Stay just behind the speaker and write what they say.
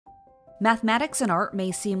Mathematics and art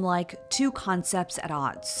may seem like two concepts at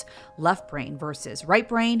odds: left brain versus right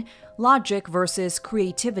brain, logic versus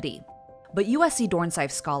creativity. But USC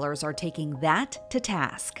Dornsife scholars are taking that to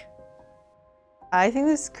task. I think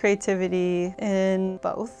there's creativity in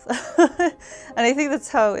both. And I think that's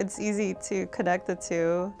how it's easy to connect the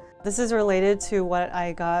two. This is related to what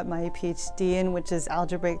I got my PhD in, which is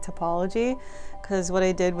algebraic topology, because what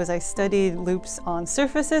I did was I studied loops on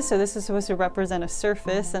surfaces. So this is supposed to represent a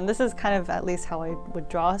surface, and this is kind of at least how I would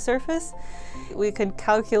draw a surface. We could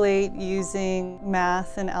calculate using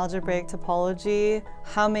math and algebraic topology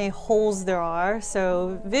how many holes there are,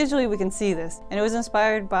 so visually we can see this. And it was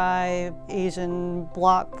inspired by Asian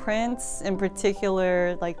block prints, in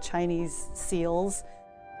particular like Chinese seals.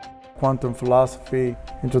 Quantum philosophy,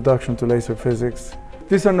 introduction to laser physics.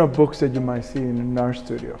 These are not books that you might see in an art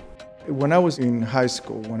studio. When I was in high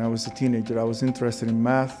school, when I was a teenager, I was interested in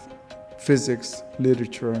math, physics,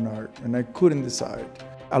 literature, and art, and I couldn't decide.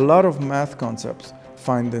 A lot of math concepts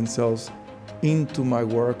find themselves into my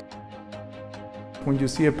work. When you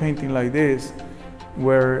see a painting like this,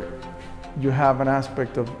 where you have an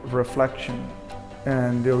aspect of reflection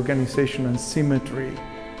and the organization and symmetry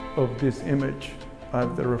of this image,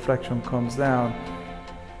 the reflection comes down,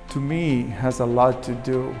 to me has a lot to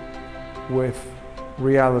do with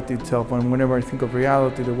reality itself. And whenever I think of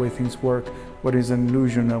reality, the way things work, what is an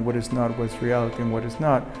illusion and what is not, what's reality and what is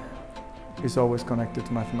not, is always connected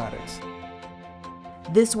to mathematics.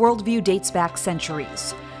 This worldview dates back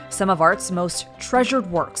centuries. Some of art's most treasured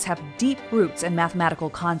works have deep roots in mathematical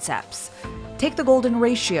concepts. Take the golden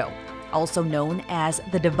ratio, also known as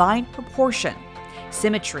the divine proportion.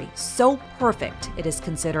 Symmetry so perfect it is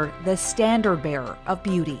considered the standard bearer of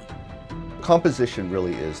beauty. Composition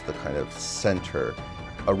really is the kind of center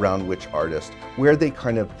around which artists, where they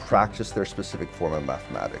kind of practice their specific form of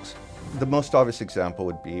mathematics. The most obvious example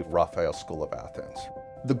would be Raphael's School of Athens.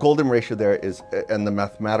 The golden ratio there is, and the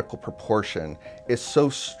mathematical proportion, is so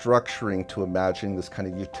structuring to imagine this kind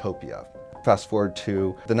of utopia. Fast forward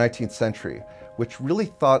to the 19th century, which really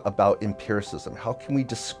thought about empiricism. How can we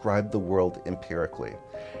describe the world empirically?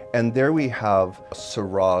 And there we have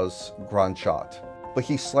Seurat's Grand Chat. But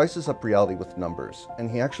he slices up reality with numbers, and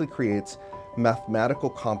he actually creates mathematical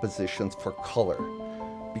compositions for color,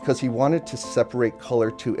 because he wanted to separate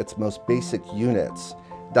color to its most basic units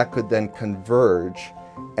that could then converge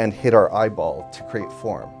and hit our eyeball to create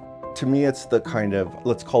form. To me, it's the kind of,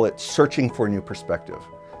 let's call it, searching for a new perspective.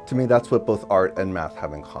 To me, that's what both art and math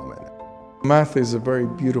have in common. Math is a very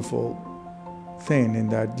beautiful thing in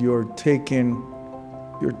that you're taking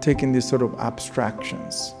these sort of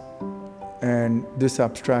abstractions, and this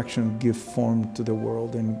abstraction gives form to the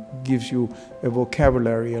world and gives you a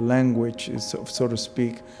vocabulary, a language, so to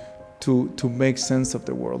speak, to make sense of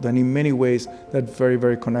the world. And in many ways, that's very,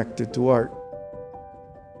 very connected to art.